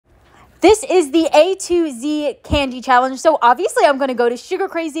This is the A to Z candy challenge. So obviously I'm going to go to Sugar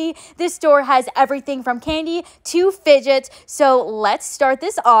Crazy. This store has everything from candy to fidgets. So let's start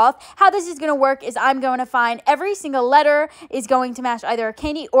this off. How this is going to work is I'm going to find every single letter is going to match either a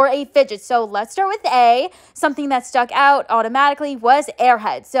candy or a fidget. So let's start with A. Something that stuck out automatically was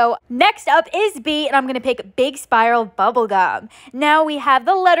Airhead. So next up is B, and I'm going to pick Big Spiral Bubblegum. Now we have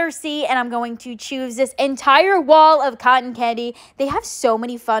the letter C, and I'm going to choose this entire wall of cotton candy. They have so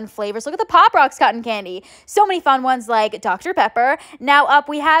many fun flavors. Look at the Pop Rocks cotton candy. So many fun ones like Dr. Pepper. Now up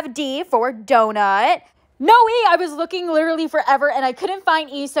we have D for donut. No E, I was looking literally forever and I couldn't find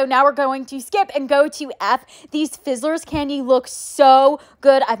E, so now we're going to skip and go to F. These Fizzlers candy look so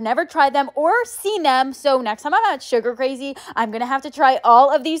good. I've never tried them or seen them, so next time I'm at Sugar Crazy, I'm going to have to try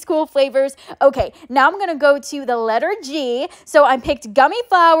all of these cool flavors. Okay, now I'm going to go to the letter G. So I picked Gummy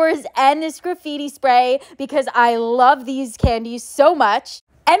Flowers and this graffiti spray because I love these candies so much.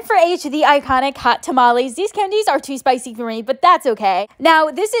 And for H, the iconic hot tamales. These candies are too spicy for me, but that's okay. Now,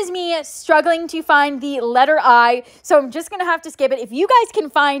 this is me struggling to find the letter I, so I'm just going to have to skip it. If you guys can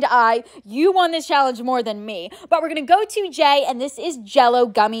find I, you won this challenge more than me. But we're going to go to J, and this is Jell-O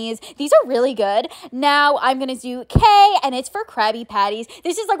gummies. These are really good. Now, I'm going to do K, and it's for Krabby Patties.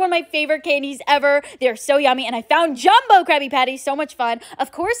 This is like one of my favorite candies ever. They're so yummy, and I found Jumbo Krabby Patties. So much fun.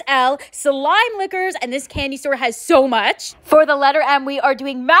 Of course, L, Slime Lickers, and this candy store has so much. For the letter M, we are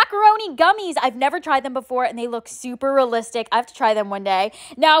doing macaroni gummies. I've never tried them before and they look super realistic. I have to try them one day.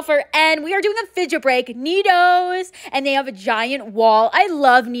 Now for N, we are doing a fidget break, Neatos, and they have a giant wall. I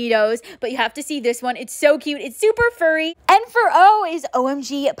love Neatos, but you have to see this one. It's so cute. It's super furry. And for O is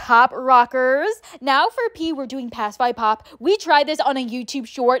OMG Pop Rockers. Now for P, we're doing Pass by Pop. We tried this on a YouTube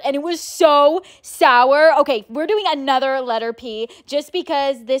short and it was so sour. Okay, we're doing another letter P just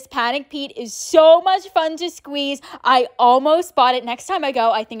because this Panic Pete is so much fun to squeeze. I almost bought it. Next time I go,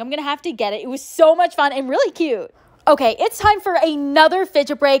 I think I'm gonna have to get it. It was so much fun and really cute. Okay, it's time for another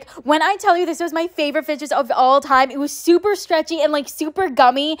fidget break. When I tell you this was my favorite fidget of all time, it was super stretchy and like super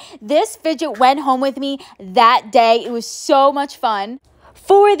gummy. This fidget went home with me that day. It was so much fun.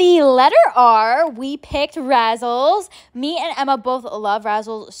 For the letter R, we picked Razzles. Me and Emma both love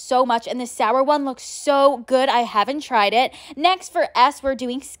Razzles so much, and the sour one looks so good. I haven't tried it. Next, for S, we're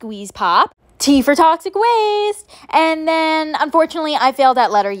doing Squeeze Pop. T for Toxic Waste. And then, unfortunately, I failed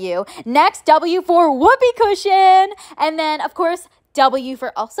at letter U. Next, W for Whoopee Cushion. And then, of course, W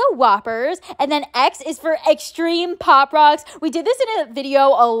for also Whoppers. And then X is for Extreme Pop Rocks. We did this in a video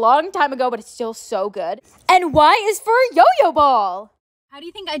a long time ago, but it's still so good. And Y is for Yo-Yo Ball. How do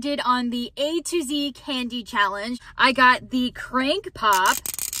you think I did on the A to Z candy challenge? I got the Crank Pop.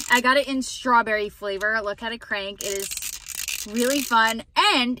 I got it in strawberry flavor. Look how to crank. It is really fun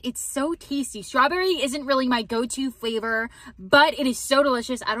and it's so tasty. Strawberry isn't really my go-to flavor, but it is so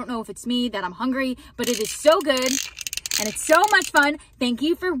delicious. I don't know if it's me that I'm hungry, but it is so good and it's so much fun. Thank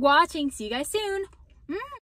you for watching. See you guys soon.